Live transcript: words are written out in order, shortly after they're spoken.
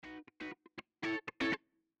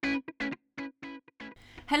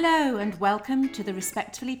Hello and welcome to the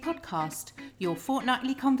Respectfully podcast, your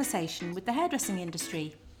fortnightly conversation with the hairdressing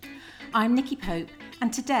industry. I'm Nikki Pope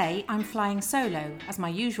and today I'm flying solo as my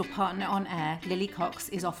usual partner on air, Lily Cox,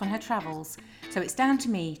 is off on her travels. So it's down to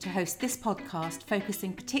me to host this podcast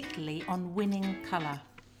focusing particularly on winning colour.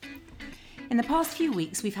 In the past few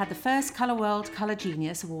weeks, we've had the first Colour World Colour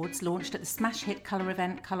Genius Awards launched at the smash hit colour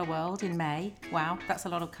event Colour World in May. Wow, that's a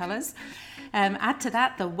lot of colours. Add to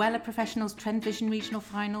that the Weller Professionals Trend Vision Regional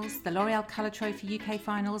Finals, the L'Oreal Colour Trophy UK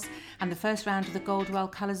Finals, and the first round of the Goldwell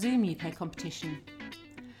Colour Zoom UK competition.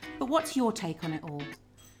 But what's your take on it all?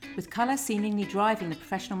 With colour seemingly driving the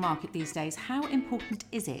professional market these days, how important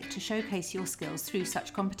is it to showcase your skills through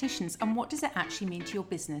such competitions, and what does it actually mean to your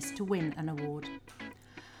business to win an award?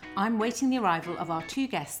 I'm waiting the arrival of our two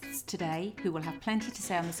guests today who will have plenty to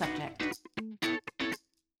say on the subject.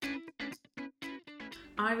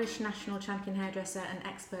 Irish national champion hairdresser and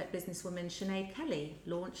expert businesswoman Sinead Kelly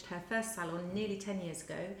launched her first salon nearly 10 years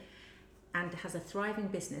ago and has a thriving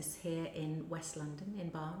business here in West London, in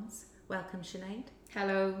Barnes. Welcome, Sinead.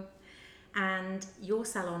 Hello. And your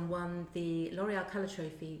salon won the L'Oreal Colour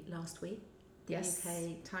Trophy last week, the Yes.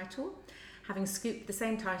 UK title, having scooped the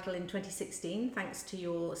same title in 2016 thanks to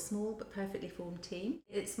your small but perfectly formed team.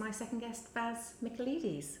 It's my second guest, Baz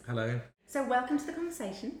Michaelides. Hello. So welcome to the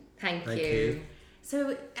conversation. Thank Thank you. you.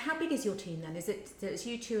 So how big is your team then? It's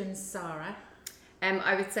you two and Sarah?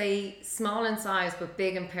 I would say small in size but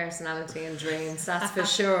big in personality and dreams, that's for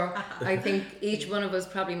sure. I think each one of us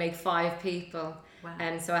probably make 5 people.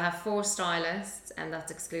 Wow. So I have 4 stylists, and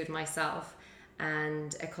that's exclude myself,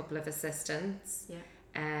 and a couple of assistants. Yeah.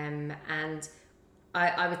 And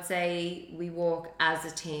I would say we work as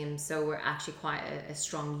a team, so we're actually quite a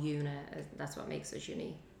strong unit. That's what makes us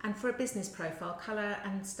unique. And for a business profile, colour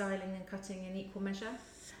and styling and cutting in equal measure?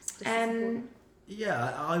 Just as important?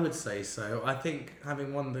 Yeah, I would say so. I think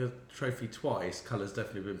having won the trophy twice, colour's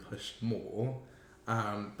definitely been pushed more.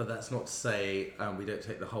 But that's not to say we don't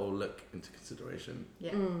take the whole look into consideration.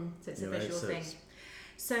 Yeah, so it's a visual thing.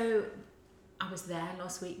 So I was there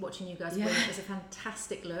last week watching you guys win. It was a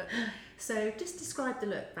fantastic look. So just describe the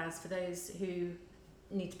look, Baz, for those who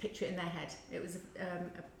need to picture it in their head. It was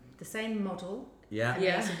the same model. Yeah.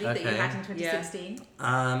 Amazingly, that you Okay. had in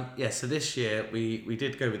 2016. So this year we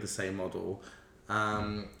did go with the same model.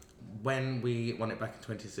 When we won it back in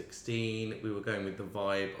 2016, we were going with the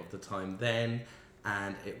vibe of the time then,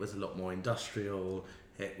 and it was a lot more industrial,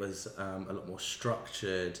 it was a lot more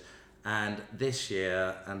structured. And this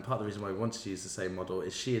year, and part of the reason why we wanted to use the same model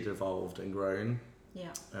is she had evolved and grown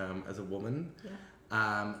as a woman.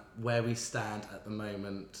 Yeah. Where we stand at the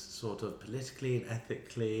moment, sort of politically and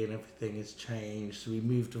ethically, and everything has changed. So we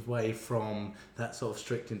moved away from that sort of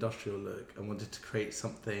strict industrial look and wanted to create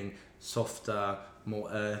something softer, more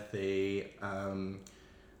earthy,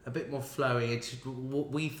 a bit more flowy. It's what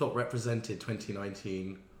we thought represented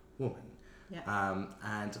 2019 woman. Yeah.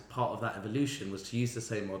 And part of that evolution was to use the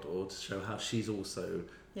same model to show how she's also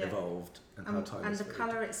evolved and how time And has the moved.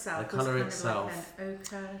 colour itself. The colour was itself. Kind of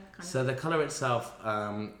like an ochre kind So the colour itself,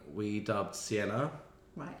 we dubbed Sienna.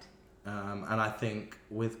 Right. And I think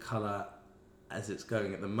with colour as it's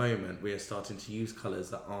going at the moment, we are starting to use colours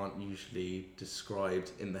that aren't usually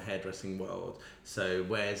described in the hairdressing world. So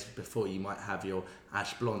whereas before you might have your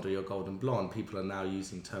ash blonde or your golden blonde, people are now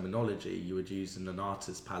using terminology you would use in an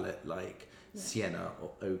artist palette like sienna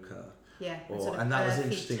or ochre. Yeah. And that was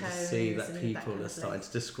interesting to see tones that and people kind are of starting thing.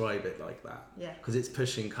 to describe it like that. Yeah. Because it's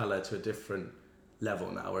pushing colour to a different level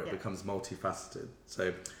now where it Yeah. becomes multifaceted.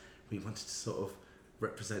 So we wanted to sort of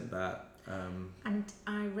represent that. And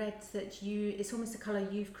I read that it's almost a colour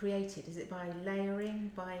you've created. Is it by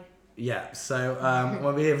layering? Yeah, so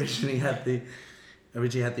when we originally had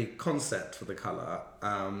the concept for the colour,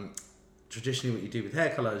 traditionally what you do with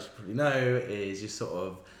hair colour, as you probably know, is you sort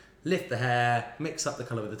of lift the hair, mix up the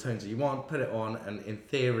colour with the tones that you want, put it on, and in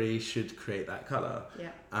theory should create that colour.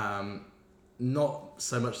 Yeah. Not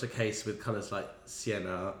so much the case with colours like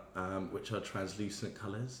sienna, which are translucent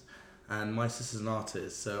colours. And my sister's an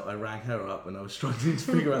artist, so I rang her up when I was struggling to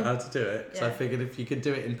figure out how to do it. So I figured if you could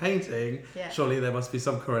do it in painting, surely there must be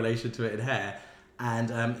some correlation to it in hair.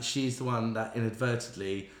 And she's the one that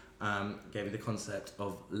inadvertently gave me the concept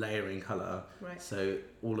of layering colour. Right. So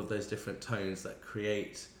all of those different tones that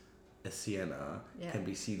create a sienna can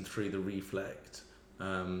be seen through the reflect.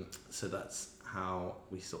 So that's how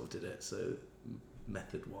we sort of did it. So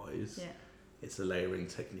method-wise, it's a layering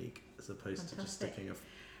technique as opposed to just sticking a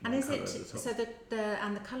And is colour it at the top. so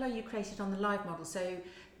the colour you created on the live model? So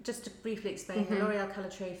just to briefly explain, the L'Oreal Colour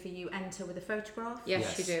Trophy, you enter with a photograph.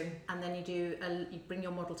 Yes, you do. And then you bring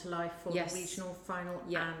your model to life for the regional, final,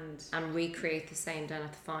 and recreate the same then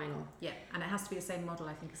at the final. Yeah, and it has to be the same model,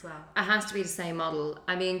 I think, as well. It has to be the same model.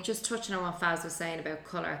 I mean, just touching on what Faz was saying about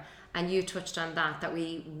colour, and you touched on that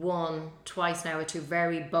we won twice now with 2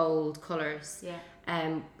 very bold colours. Yeah.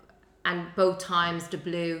 And both times the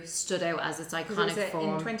blue stood out as its iconic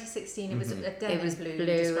form. In 2016, it was a denim blue. It was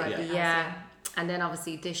blue, yeah. And then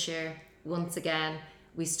obviously this year, once again,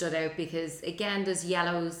 we stood out because again, there's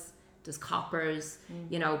yellows, there's coppers,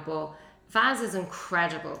 you know, but Faz is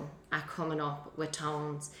incredible at coming up with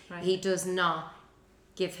tones. Right. He does not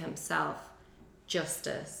give himself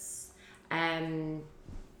justice. And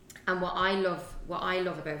what I love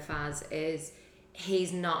about Faz is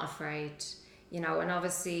he's not afraid, you know, and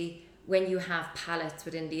obviously when you have palettes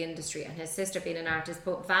within the industry, and his sister being an artist,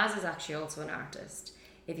 but Faz is actually also an artist.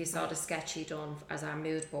 If you saw the sketch he done as our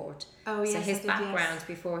mood board. Oh, yes, so his I did, background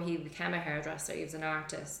before he became a hairdresser, he was an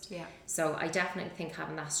artist. Yeah. So I definitely think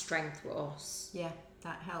having that strength with us. Yeah,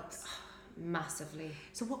 that helps. Massively.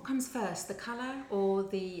 So what comes first, the colour or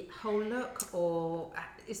the whole look, or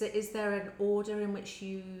is there an order in which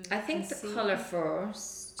you? I think the colour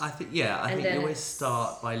first. I think you always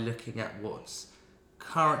start by looking at what's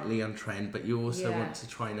currently on trend, but you also want to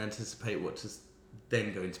try and anticipate what is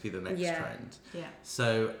then going to be the next trend. Yeah.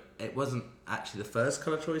 So it wasn't actually the first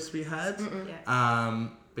colour choice we had,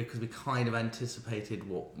 because we kind of anticipated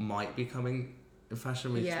what might be coming in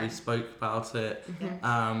fashion. We spoke about it,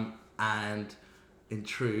 and in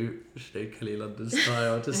true Sinead Kelly London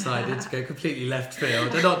style, decided to go completely left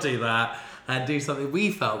field and not do that, and do something we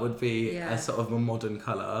felt would be a sort of a modern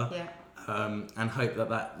colour. Yeah. And hope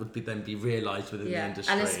that would then be realised within the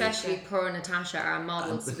industry. And especially poor Natasha, our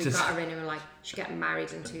models, we got her in and we were like, she's getting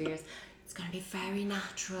married in 2 years. It's going to be very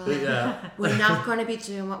natural. Yeah. We're not going to be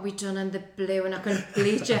doing what we've done in the blue. We're not going to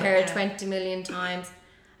bleach your hair 20 million times.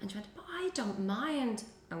 And she went, but I don't mind.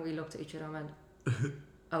 And we looked at each other and went,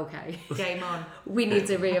 okay. Game on. We need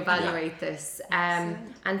to reevaluate this.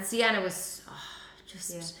 And Sienna was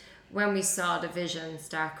when we saw the vision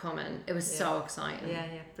start coming, it was so exciting. Yeah,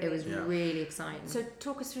 it was really exciting. So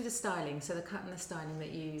talk us through the styling. So the cut and the styling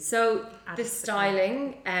that you. So the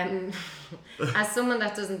styling, as someone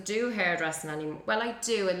that doesn't do hairdressing anymore, well, I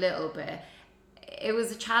do a little bit. It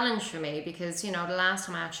was a challenge for me because, you know, the last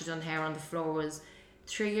time I actually done hair on the floor was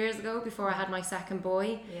 3 years ago before I had my second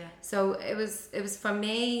boy. Yeah. So it was for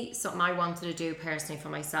me something I wanted to do personally for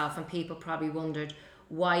myself, and people probably wondered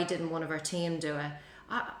why didn't one of our team do it.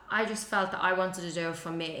 I just felt that I wanted to do it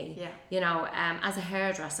for me, you know, as a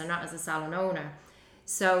hairdresser, not as a salon owner.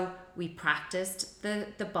 So we practiced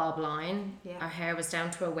the bob line. Yeah. Our hair was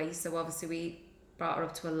down to a waist, so obviously we brought her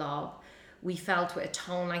up to a lob. We felt with a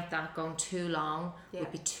tone like that going too long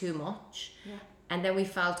would be too much. Yeah. And then we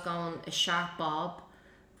felt going a sharp bob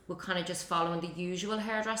would kind of just following the usual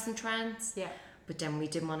hairdressing trends. Yeah. But then we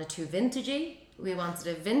didn't want it too vintagey. We wanted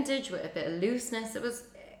a vintage with a bit of looseness. It was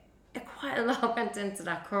quite a lot went into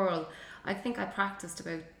that curl. I think I practiced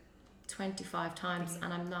about 25 times,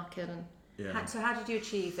 and I'm not kidding. Yeah. So how did you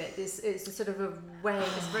achieve it? It's a sort of a wave.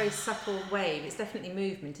 It's a very subtle wave. It's definitely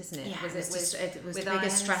movement, isn't it? Yeah, it was the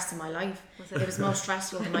biggest stress of my life. It was more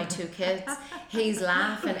stressful than my 2 kids. He's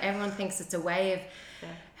laughing. Everyone thinks it's a wave. Yeah.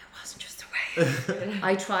 It wasn't just a wave.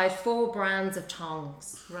 I tried 4 brands of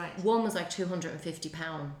tongs. Right. One was like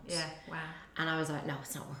 £250. Yeah. Wow. And I was like, no,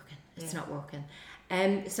 it's not working. It's not working.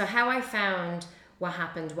 So how I found what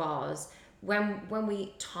happened was when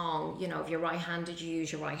we tong, you know, if you're right-handed, you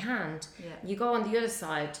use your right hand. Yeah. You go on the other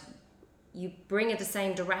side, you bring it the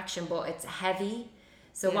same direction, but it's heavy.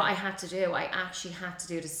 So what I had to do, I actually had to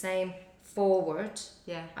do the same forward.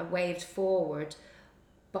 Yeah. I waved forward,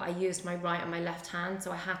 but I used my right and my left hand.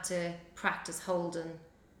 So I had to practice holding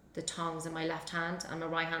the tongs in my left hand. I'm a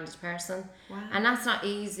right-handed person. Wow. And that's not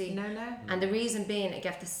easy. No. And the reason being, it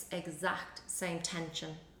gave this exact same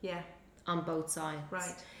tension on both sides.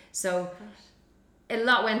 Right. So a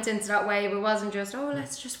lot went into that wave. It wasn't just,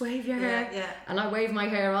 let's just wave your hair. Yeah. And I wave my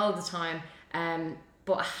hair all the time.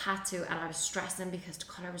 But I had to, and I was stressing because the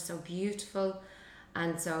colour was so beautiful.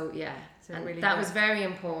 And so, and really that was very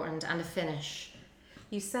important. And the finish.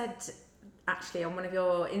 You said, actually, on one of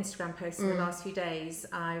your Instagram posts in the last few days,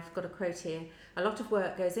 I've got a quote here. A lot of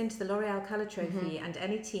work goes into the L'Oreal Colour Trophy, and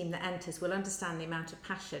any team that enters will understand the amount of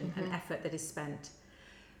passion and effort that is spent.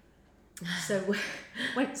 So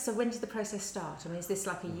when did the process start? I mean, is this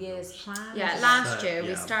like a year's plan? Yeah, last year.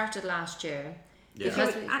 We started last year. Yeah.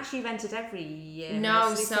 Because actually you've entered every year.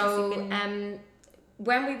 No, so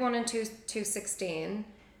when we won in 2016,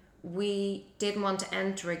 we didn't want to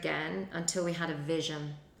enter again until we had a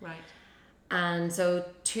vision. Right. And so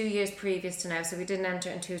 2 years previous to now, so we didn't enter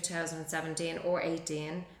in 2017 or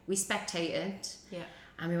 18, we spectated. Yeah.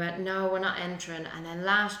 And we went, no, we're not entering. And then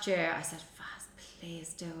last year I said, Faz,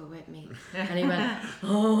 please do it with me. And he went,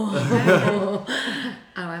 oh.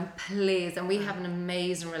 And I went, please. And we have an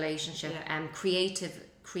amazing relationship,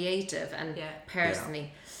 creative and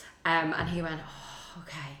personally. And he went, oh,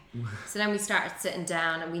 okay. So then we started sitting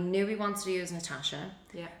down and we knew we wanted to use Natasha.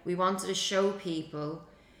 Yeah. We wanted to show people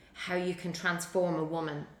how you can transform a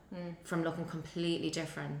woman from looking completely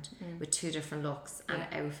different with 2 different looks and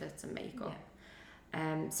outfits and makeup.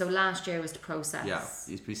 So last year was the process. Yeah,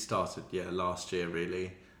 we started last year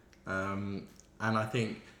really, and I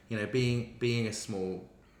think being a smaller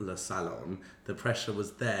salon, the pressure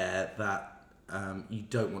was there that you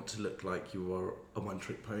don't want to look like you are a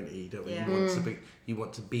one-trick pony. You don't you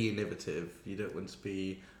want to be innovative. You don't want to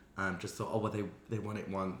be just thought, they won it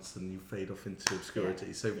once and you fade off into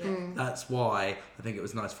obscurity. So that's why I think it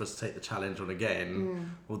was nice for us to take the challenge on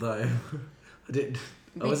again. Although I didn't.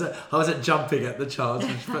 I wasn't jumping at the chance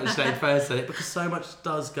for Shade first in it because so much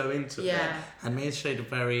does go into it. And me and Shade are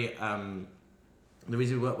very. The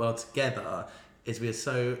reason we work well together is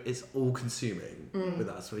it's all consuming with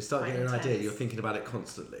us. When we start getting an idea, you're thinking about it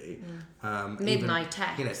constantly. Midnight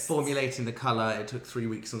text. Formulating the colour. It took 3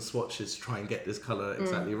 weeks on swatches to try and get this colour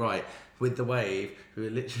exactly right. With the wave, we were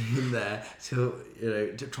literally in there till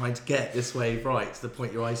trying to get this wave right to the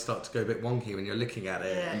point your eyes start to go a bit wonky when you're looking at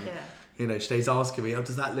it. Shaday's asking me,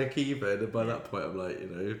 does that look even? And by that point, I'm like,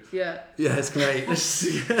 it's great.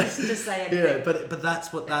 Just say anything. But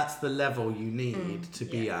that's the level you need to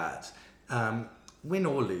be at, win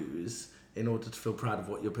or lose, in order to feel proud of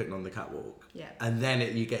what you're putting on the catwalk. And then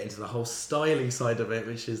you get into the whole styling side of it,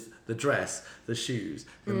 which is the dress, the shoes,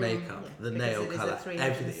 the makeup, the nail colour,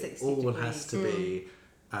 everything. It all has to be.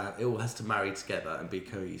 It all has to marry together and be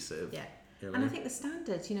cohesive. And I think the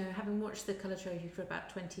standard, having watched the Colour Trophy for about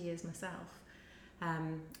 20 years myself,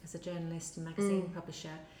 as a journalist and magazine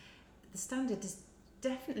publisher, the standard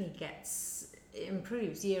definitely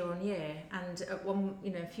improves year on year. And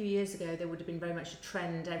at a few years ago, there would have been very much a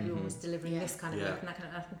trend. Everyone was delivering this kind of look and that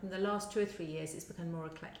kind of stuff. In the last 2 or 3 years, it's become more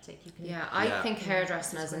eclectic. I think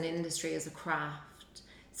hairdressing as an industry is a craft.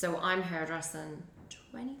 So I'm hairdressing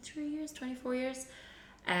 24 years.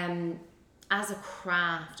 As a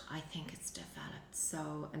craft, I think it's developed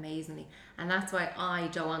so amazingly. And that's why I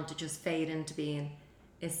don't want to just fade into being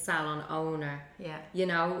a salon owner. You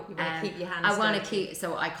want to keep your hands I want to keep,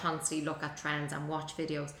 so I constantly look at trends and watch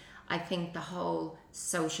videos. I think the whole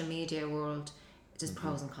social media world, there's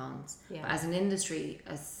pros and cons. But as an industry,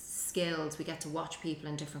 as skills, we get to watch people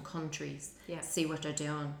in different countries, see what they're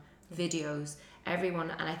doing, videos,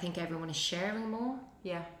 everyone, and I think everyone is sharing more.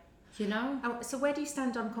 So where do you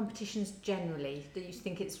stand on competitions generally? Do you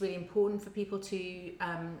think it's really important for people to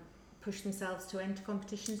push themselves to enter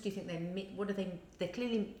competitions? Do you think they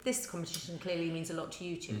clearly, this competition clearly means a lot to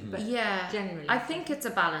you two, but generally? I think it's a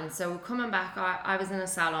balance. So coming back, I was in a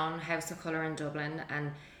salon, House of Colour in Dublin,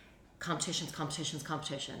 and competitions.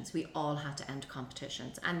 We all had to enter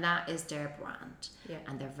competitions, and that is their brand,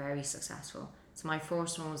 and they're very successful. So my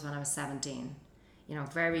first one was when I was 17.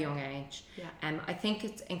 Very young age. I think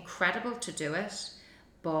it's incredible to do it,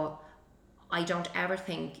 but I don't ever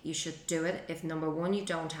think you should do it if, number one, you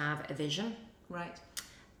don't have a vision. Right.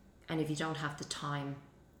 And if you don't have the time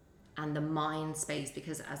and the mind space,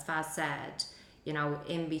 because as Faz said,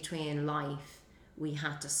 in between life, we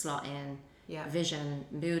had to slot in vision,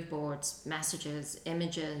 mood boards, messages,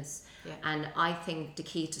 images. And I think the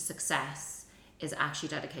key to success is actually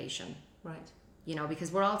dedication. Right. Because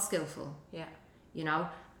we're all skillful.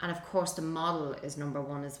 And of course the model is number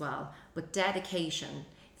one as well, but dedication.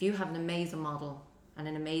 If you have an amazing model and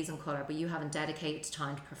an amazing colour, but you haven't dedicated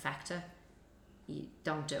time to perfect it, you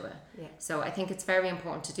don't do it. So I think it's very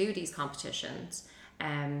important to do these competitions,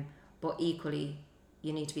 but equally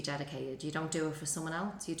you need to be dedicated. You don't do it for someone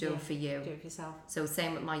else, you do it for you. Do it for yourself. So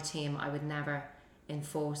same with my team, I would never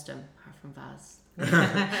enforce them, apart from Vaz.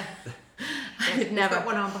 I would never. He's got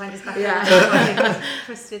one arm behind his back.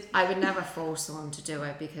 Twisted. I would never force someone to do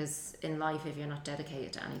it, because in life, if you're not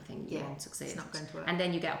dedicated to anything, you won't succeed. It's not going to work. And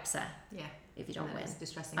then you get upset. If you don't win. It's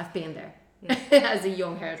distressing. I've been there as a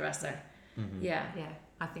young hairdresser.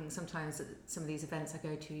 I think sometimes at some of these events I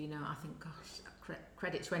go to, I think, gosh,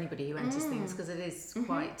 credit to anybody who enters things, because it is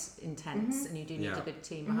quite intense, and you do need a good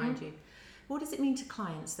team behind you. What does it mean to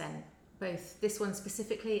clients then? Both this one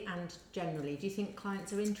specifically and generally. Do you think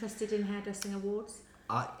clients are interested in hairdressing awards?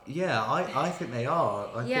 I think they are.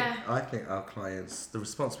 I think our clients, the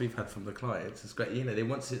response we've had from the clients is great. They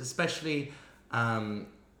want to, especially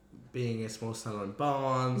being a small salon in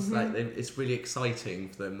Barnes, like it's really exciting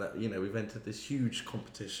for them that, you know, we've entered this huge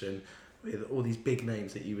competition with all these big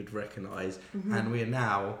names that you would recognise, and we are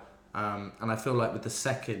now, and I feel like with the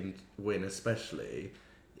second win especially,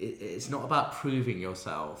 it's not about proving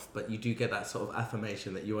yourself, but you do get that sort of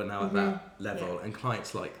affirmation that you are now at that level, and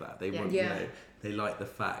clients like that. They want, you know, they like the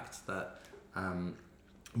fact that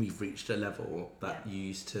we've reached a level that you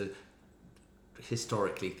used to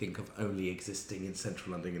historically think of only existing in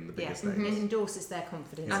central London in the biggest names. It endorses their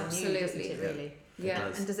confidence in you, doesn't it, really? Yeah.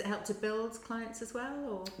 And does it help to build clients as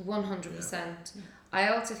well? Or 100%. I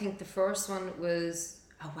also think the first one was,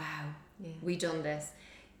 oh wow, we done this.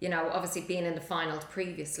 You know, obviously being in the finals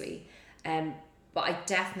previously, but I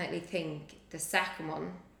definitely think the second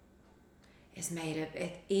one is made of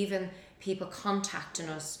it. Even people contacting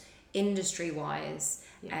us industry wise,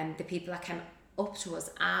 and the people that came up to us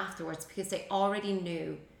afterwards, because they already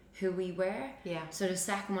knew who we were. So the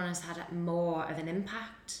second one has had more of an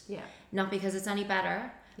impact. Not because it's any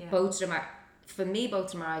better. Both of them are, for me, both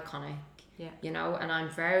of them are iconic. You know, and I'm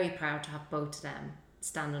very proud to have both of them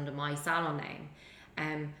stand under my salon name.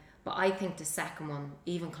 But I think the second one,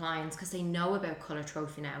 even clients, because they know about Colour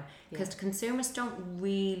Trophy now, because the consumers don't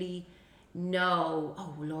really know,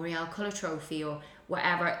 oh, L'Oreal Colour Trophy or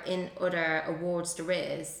whatever in other awards there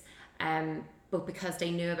is, but because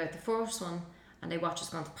they knew about the first one, and they watch us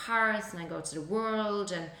go to Paris and then go to the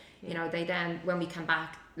World, and you know, they then, when we came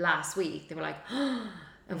back last week, they were like, oh,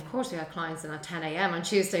 of course we had clients in at 10 a.m. on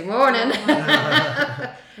Tuesday morning.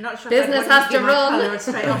 Not sure business has to run.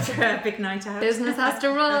 Straight after a big night out. Business has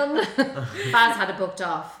to run. Baz had it booked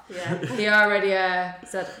off. He already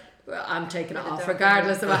said, well, I'm taking it off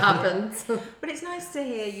regardless of what happens. But it's nice to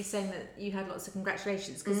hear you saying that you had lots of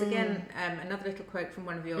congratulations, because again, another little quote from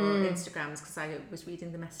one of your Instagrams, because I was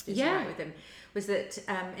reading the messages with him, was that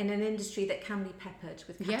in an industry that can be peppered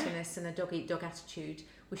with cattiness and a dog-eat-dog attitude,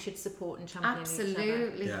 we should support and champion each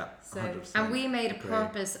other. Yeah, so, and we made a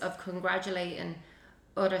purpose of congratulating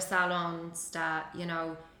other salons that, you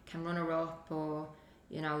know, can runner-up or,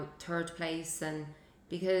 you know, third place, and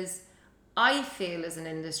because I feel as an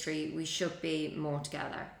industry we should be more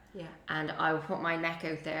together. And I will put my neck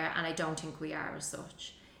out there, and I don't think we are as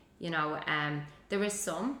such. You know, there is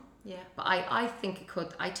some, but I think it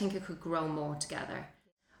could grow more together.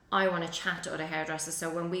 I want to chat to other hairdressers. So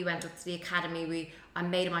when we went up to the academy, I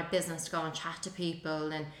made it my business to go and chat to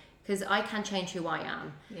people, and because I can't change who I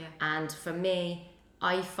am. And for me,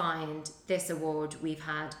 I find this award, we've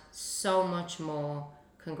had so much more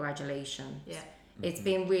congratulations. It's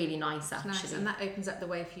been really nice, actually. Nice. And that opens up the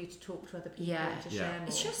way for you to talk to other people and to share more.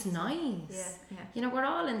 It's just nice. You know, we're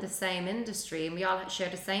all in the same industry and we all share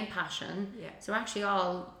the same passion. So we're actually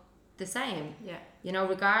all the same. You know,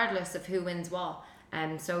 regardless of who wins what.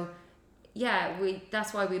 So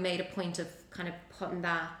that's why we made a point of kind of putting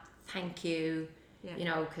that thank you, you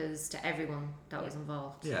know, because to everyone that was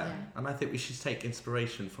involved. And I think we should take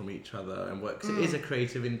inspiration from each other and work, because it is a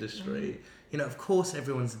creative industry. You know, of course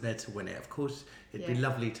everyone's there to win it. Of course it'd be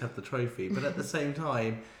lovely to have the trophy, but at the same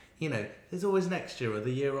time, you know, there's always next year or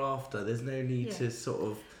the year after. There's no need to sort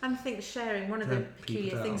of... And I think sharing, one of the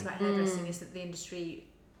peculiar things about hairdressing is that the industry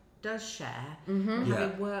does share. And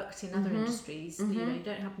having worked in other industries, you know, you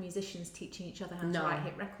don't have musicians teaching each other how to write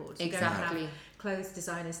hit records. You don't have clothes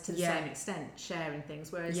designers to the same extent sharing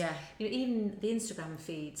things, whereas you know, even the Instagram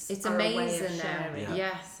feeds, it's are amazing a way of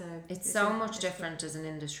sharing. So it's so much different as an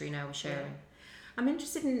industry now with sharing. I'm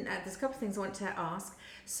interested in there's a couple of things I want to ask.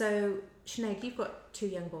 So Sinead, you've got 2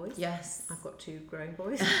 young boys. Yes, I've got 2 growing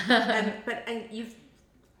boys. But you've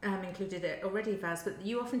included it already, Vaz, but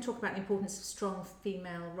you often talk about the importance of strong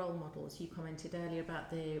female role models. You commented earlier about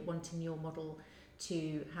the wanting your model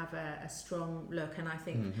to have a strong look, and I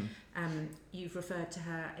think you've referred to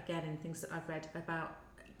her again in things that I've read about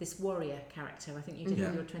this warrior character. I think you did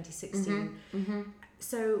in your 2016.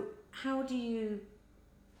 So how do you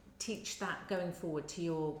teach that going forward to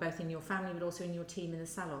your, both in your family but also in your team in the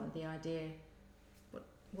salon, the idea,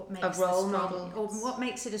 what makes a role strong, model, or what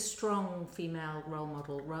makes it a strong female role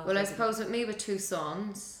model? Well, I suppose with me with 2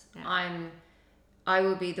 sons, I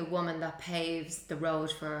will be the woman that paves the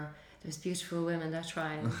road for those beautiful women that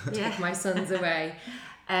try and take my sons away.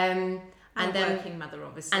 And then working mother,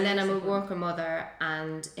 obviously. And then I'm a worker mother,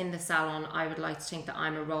 and in the salon I would like to think that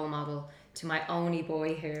I'm a role model to my only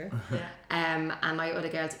boy here, and my other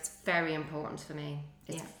girls. It's very important for me.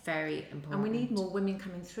 It's very important. And we need more women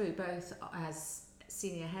coming through, both as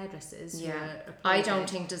senior hairdressers. I don't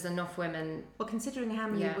think there's enough women. Well, considering how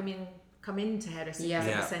many women come into hairdressing as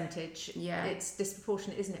a percentage, it's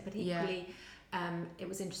disproportionate, isn't it? But equally, it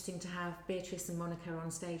was interesting to have Beatrice and Monica on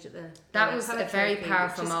stage at the that was Colour a very Trophy,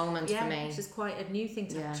 powerful moment for me. Which is quite a new thing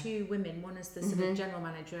to have two women, one as the sort of general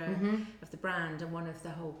manager of the brand and one of the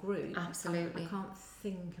whole group. Absolutely. I can't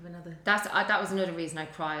think of another. That was another reason I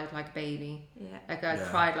cried like a baby. Yeah. Like I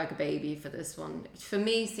cried like a baby for this one. For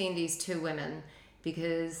me, seeing these two women,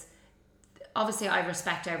 because obviously I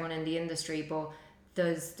respect everyone in the industry, but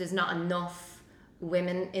there's not enough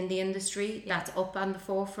women in the industry that's up on the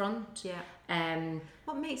forefront.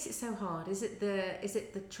 What makes it so hard? Is it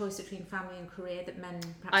the choice between family and career that men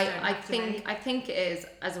perhaps don't have to make? I think it is,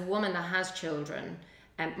 as a woman that has children,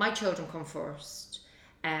 my children come first,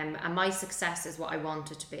 and my success is what I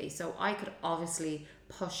want it to be. So I could obviously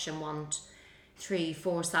push and want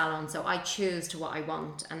 3-4 salons, so I choose to what I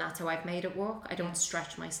want, and that's how I've made it work. I don't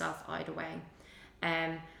stretch myself either way.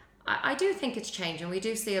 I do think it's changing. We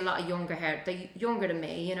do see a lot of younger hair. They're younger than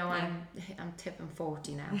me, you know. I'm tipping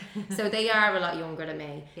 40 now, so they are a lot younger than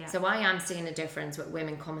me. So I am seeing a difference with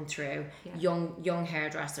women coming through, young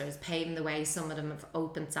hairdressers paving the way. Some of them have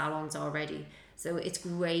opened salons already, so it's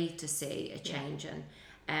great to see a changing.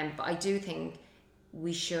 But I do think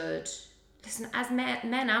we should listen, as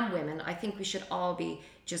men and women. I think we should all be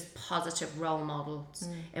just positive role models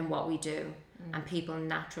in what we do, and people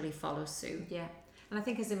naturally follow suit. Yeah. And I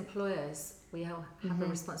think as employers, we all have a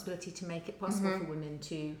responsibility to make it possible for women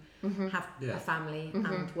to have a family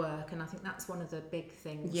and work. And I think that's one of the big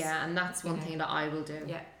things. Yeah, and that's one thing that I will do.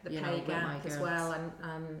 Yeah, the pay gap as well. And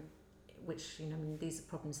which, I mean, these are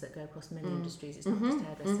problems that go across many industries. It's not just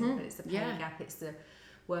hairdressing, but it's the pay gap, it's the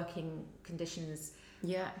working conditions.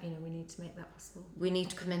 Yeah. We need to make that possible. We need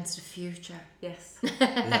to come into the future. Yes.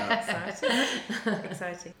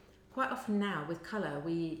 Exciting. Quite often now with colour,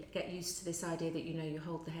 we get used to this idea that, you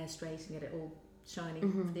hold the hair straight and get it all shiny for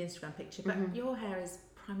the Instagram picture. But your hair is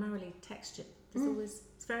primarily textured. It's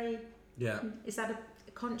very... Yeah. Is that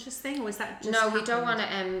a conscious thing, or is that just... No, we don't want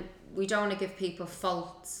to give people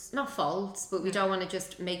not faults, but we don't want to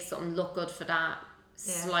just make something look good for that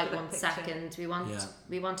slight 1 second. We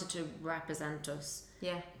want it to represent us.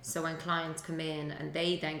 Yeah. So when clients come in and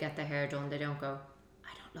they then get their hair done, they don't go,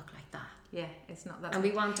 I don't look like that. Yeah, it's not that. And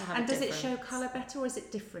we want to have. And does it show colour better, or is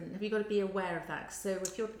it different? Have you got to be aware of that? So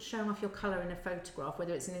if you're showing off your colour in a photograph,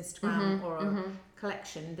 whether it's an Instagram or a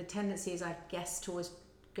collection, the tendency is, I guess, to always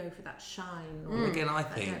go for that shine. Again, I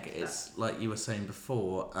think it's like you were saying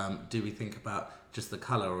before. Do we think about just the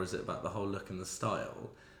colour, or is it about the whole look and the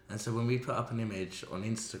style? And so when we put up an image on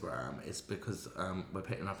Instagram, it's because we're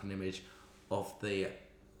putting up an image of the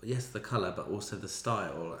colour, but also the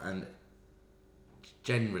style. And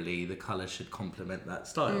generally the colour should complement that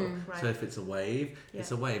style. So if it's a wave, it's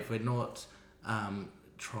a wave. We're not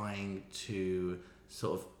trying to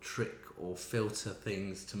sort of trick or filter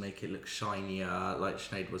things to make it look shinier, like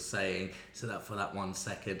Sinead was saying, so that for that 1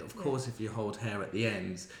 second. Of course, if you hold hair at the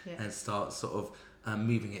ends and start sort of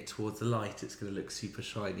moving it towards the light, it's going to look super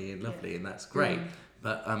shiny and lovely, and that's great.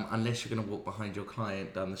 But unless you're going to walk behind your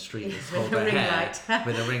client down the street and hold their hair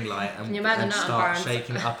with a ring light and start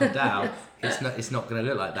shaking it up and down, it's not going to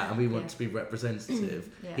look like that. And we want to be representative.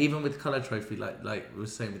 Even with Colour Trophy, like we were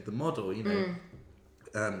saying with the model,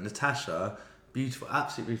 Natasha, beautiful,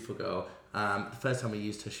 absolutely beautiful girl. The first time we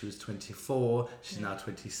used her, she was 24. She's now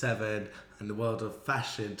 27. And the world of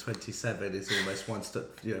fashion, 27 is almost one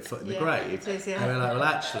step, foot in the grave. And we're like, well,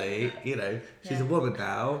 actually, she's a woman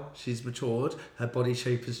now. She's matured. Her body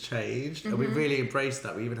shape has changed, and we really embraced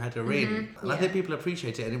that. We even had her in, and I think people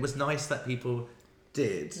appreciate it. And it was nice that people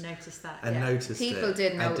did notice that and noticed people it.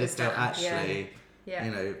 did notice that. Actually,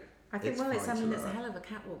 I think, it's a hell of a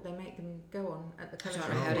catwalk they make them go on at the Colour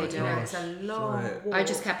Trophy. How they do it. It's a long walk. I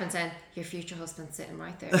just kept on saying, your future husband's sitting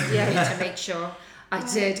right there. To make sure. I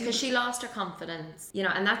did, because she lost her confidence.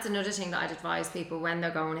 And that's another thing that I'd advise people when they're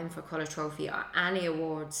going in for Colour Trophy or any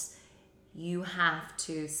awards. You have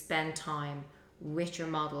to spend time with your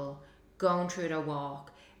model, going through their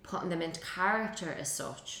walk, putting them into character as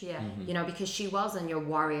such. Because she wasn't your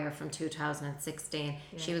warrior from 2016.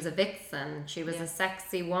 She was a vixen. She was a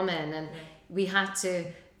sexy woman, and we had to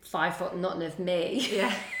 5 foot nothing of me.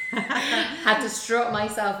 Had to strut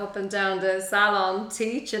myself up and down the salon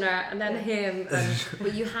teaching her, and then him.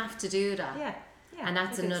 But you have to do that. And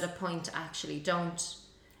that's another point. Actually, don't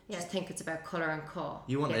just think it's about colour and cut.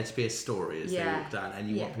 You want there to be a story as they walk down, and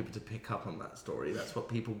you want people to pick up on that story. That's what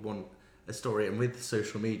people want. A story. And with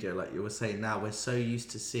social media, like you were saying, now we're so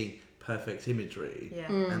used to seeing perfect imagery,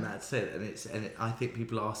 and that's it. And I think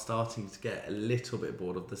people are starting to get a little bit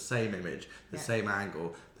bored of the same image, the same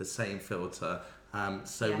angle, the same filter.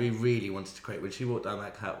 So we really wanted to create, when she walked down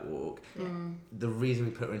that catwalk, the reason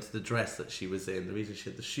we put her into the dress that she was in, the reason she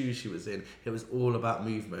had the shoes she was in, it was all about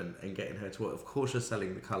movement and getting her to work. Of course you're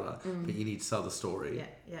selling the colour, but you need to sell the story.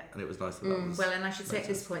 And it was nice that that was... Well, and I should say at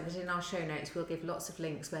this point that in our show notes we'll give lots of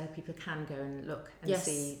links where people can go and look and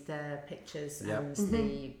see the pictures and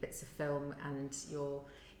the bits of film and your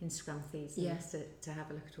Instagram feeds to have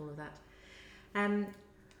a look at all of that.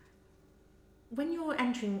 When you're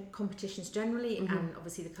entering competitions generally, and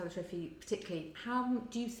obviously the Colour Trophy particularly, how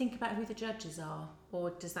do you think about who the judges are,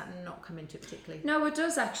 or does that not come into it particularly? No, it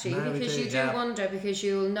does actually, because you do wonder, because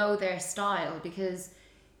you'll know their style. Because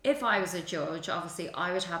if I was a judge, obviously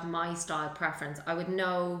I would have my style preference. I would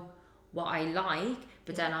know what I like,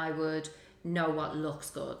 but then I would know what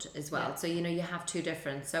looks good as well. So, you know, you have two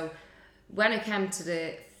different. So when it came to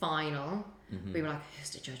the final, we were like, who's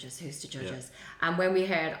the judges? And when we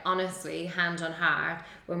heard, honestly, hand on heart,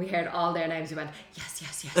 when we heard all their names, we went,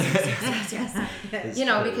 yes. You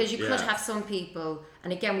know, because you could have some people,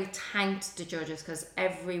 and again, we thanked the judges because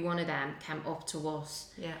every one of them came up to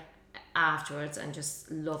us afterwards and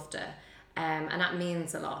just loved it. And that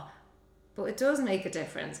means a lot. But it does make a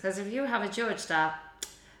difference, because if you have a judge that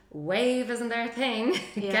wave isn't their thing,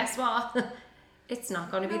 guess what? It's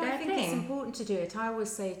not going to be their thing. I think it's important to do it. I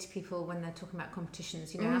always say to people when they're talking about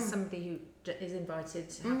competitions, you know, as somebody who is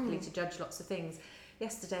invited happily to judge lots of things.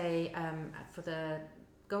 Yesterday, for the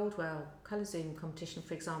Goldwell Colour Zoom competition,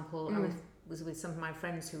 for example, I was with some of my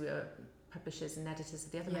friends who are publishers and editors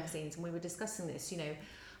of the other magazines, and we were discussing this. You know,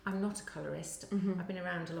 I'm not a colourist. I've been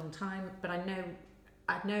around a long time, but I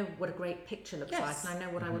know what a great picture looks like, and I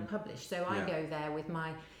know what I would publish. So I go there with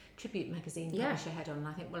my Tribute magazine publisher head on, and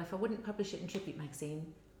I think, well, if I wouldn't publish it in Tribute magazine,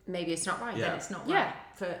 maybe it's not right. Then it's not right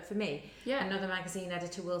for me. Another magazine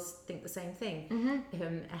editor will think the same thing.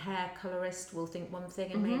 A hair colorist will think one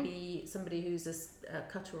thing, and maybe somebody who's a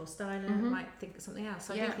cutter or styler might think something else.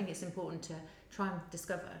 So I do think it's important to try and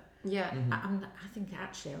discover. I think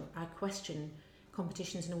actually I question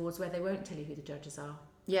competitions and awards where they won't tell you who the judges are.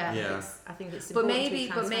 I think it's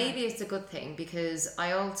important. But maybe it's a good thing, because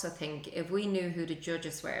I also think if we knew who the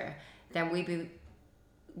judges were, then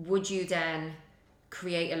would you then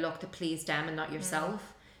create a look to please them and not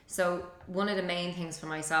yourself? So one of the main things for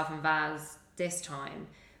myself and Vaz this time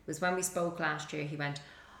was when we spoke last year, he went,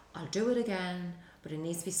 I'll do it again, but it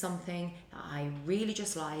needs to be something that I really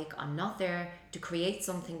just like. I'm not there to create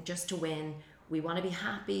something just to win. We want to be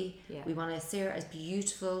happy. We want to see her as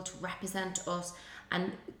beautiful, to represent us.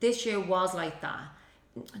 And this year was like that.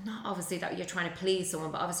 Not obviously that you're trying to please someone,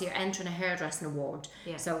 but obviously you're entering a hairdressing award.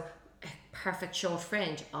 So a perfect short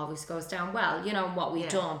fringe always goes down well, you know, what we've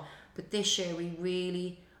done. But this year we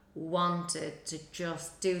really wanted to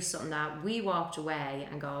just do something that we walked away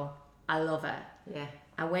and go, I love it.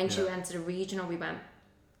 And when she went to the regional, we went,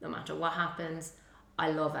 no matter what happens,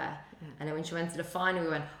 I love it. And then when she went to the final, we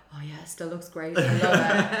went, oh yeah, it still looks great, I love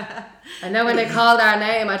it. And then when they called our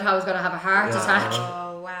name, I thought I was going to have a heart attack.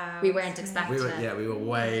 Oh wow. We weren't expecting it. We were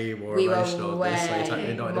way more emotional.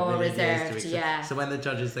 More reserved, So when the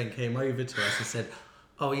judges then came over to us and said,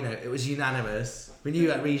 oh, you know, it was unanimous. We knew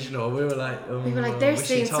at regional, we were like, they're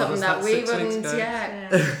seeing something that we wouldn't,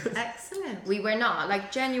 Excellent. We were not,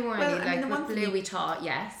 like, genuinely, with Blue we thought,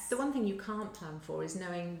 yes. The one thing you can't plan for is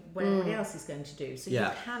knowing what everybody else is going to do. So you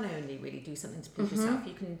can only really do something to please yourself.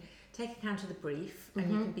 You can take account of the brief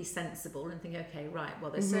and you can be sensible and think, okay, right,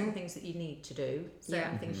 well, there's certain things that you need to do,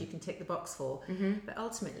 certain things you can tick the box for. But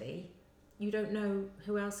ultimately, you don't know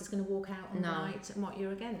who else is going to walk out on the night and what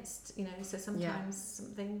you're against, you know, so sometimes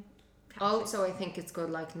something catches. Also, I think it's good,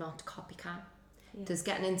 like, not to copycat. There's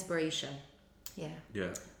getting inspiration.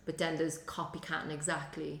 But then there's copycatting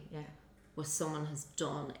exactly what someone has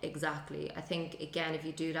done exactly. I think, again, if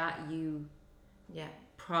you do that, you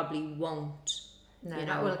probably won't. No, you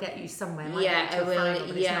know, that will get you somewhere. It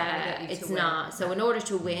will. It's not. So in order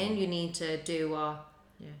to win, you need to do what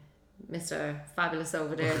Mr. Fabulous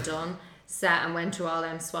over there done. Sat and went through all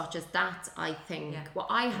them swatches. That's, I think, what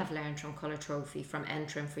I have learned from Colour Trophy, from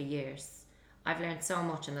entering for years. I've learned so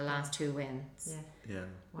much in the last 2 wins. Wow.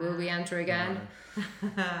 Will we enter again?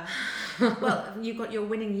 Well, you got your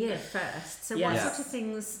winning year first. So what sort of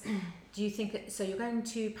things do you think? So you're going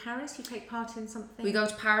to Paris. You take part in something. We go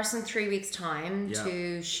to Paris in 3 weeks' time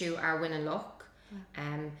to shoot our winning look.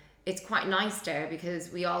 It's quite nice there because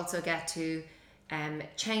we also get to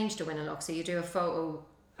change the winning look. So you do a photo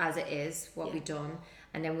as it is, what we've done,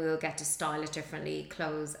 and then we'll get to style it differently,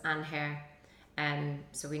 clothes and hair.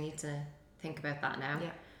 So we need to think about that now.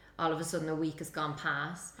 All of a sudden a week has gone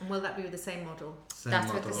past. And will that be with the same model?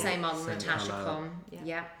 With the same model, Natasha Come.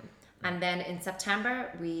 And then in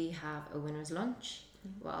September, we have a winner's lunch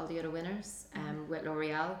with all the other winners with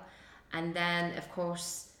L'Oreal. And then, of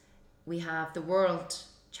course, we have the World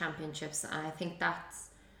Championships. And I think that's,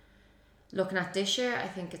 looking at this year, I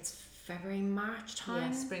think it's February, March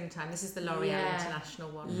time. Yeah, springtime. This is the L'Oreal International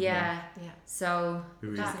one. Yeah. So we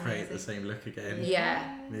recreate the same look again.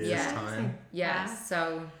 Yeah. Time. Yeah. Wow.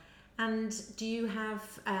 So. And do you have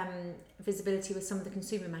visibility with some of the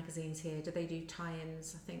consumer magazines here? Do they do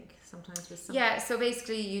tie-ins, I think, sometimes with some? Yeah, so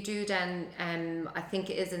basically you do then, I think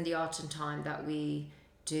it is in the autumn time that we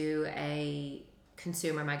do a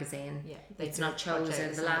consumer magazine. Yeah, it's not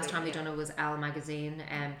chosen. The last time we done it was Elle magazine.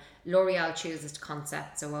 L'Oreal chooses the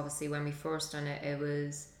concept. So obviously when we first done it, it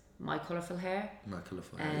was My Colourful Hair. My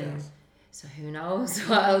Colourful Hair, yes. So who knows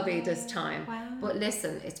what it'll be this time. Wow. But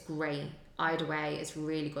listen, it's great. Either way, it's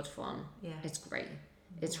really good fun. Yeah. It's great.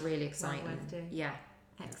 It's really exciting. Well worth doing. Yeah.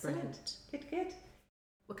 Excellent. Good.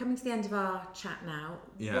 We're coming to the end of our chat now.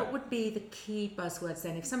 Yeah. What would be the key buzzwords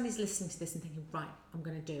then? If somebody's listening to this and thinking, right, I'm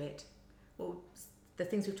going to do it. Well, the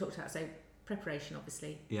things we've talked about, so preparation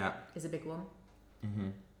obviously is a big one. Mm-hmm.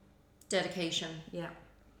 Dedication. Yeah.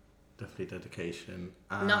 Definitely dedication.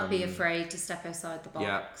 Not be afraid to step outside the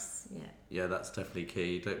box. Yeah, that's definitely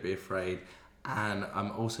key. Don't be afraid. And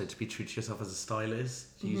also to be true to yourself as a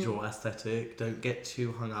stylist. Use your aesthetic. Don't get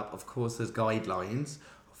too hung up. Of course, there's guidelines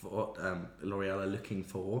of what L'Oreal are looking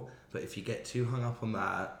for. But if you get too hung up on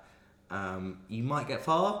that, you might get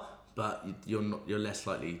far, but you're less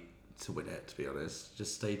likely to win it, to be honest.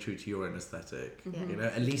 Just stay true to your own aesthetic. You know,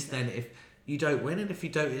 at least then if you don't win, and if you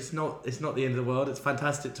don't, it's not the end of the world. It's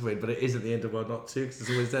fantastic to win, but it isn't the end of the world not to, because it's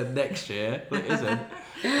always there next year. Well, it isn't.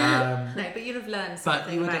 No, but you'd have learned something.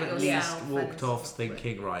 But you would about have at least yourself walked off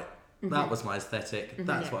thinking, right, that was my aesthetic.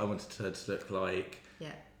 That's what I wanted to look like. Yeah.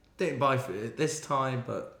 Didn't buy for it this time,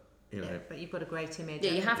 but you know. Yeah, but you've got a great image.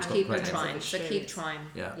 Yeah, you have to You've keep got on great trying. So keep trying.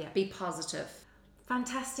 Yeah. Be positive.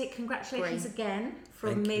 Fantastic. Congratulations again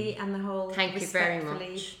from Thank me you. and the whole Thank you very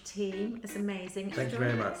Respectfully much. team. It's amazing. Thank you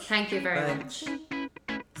very much. Thank you very Thanks.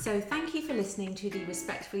 much. So thank you for listening to the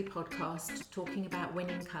Respectfully podcast talking about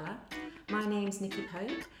winning colour. My name's Nikki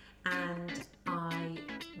Pope and I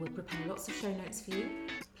will prepare lots of show notes for you.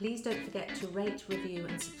 Please don't forget to rate, review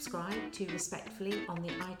and subscribe to Respectfully on the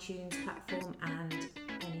iTunes platform and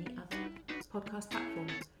any other podcast platform.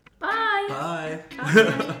 Bye. Bye.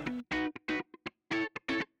 Bye.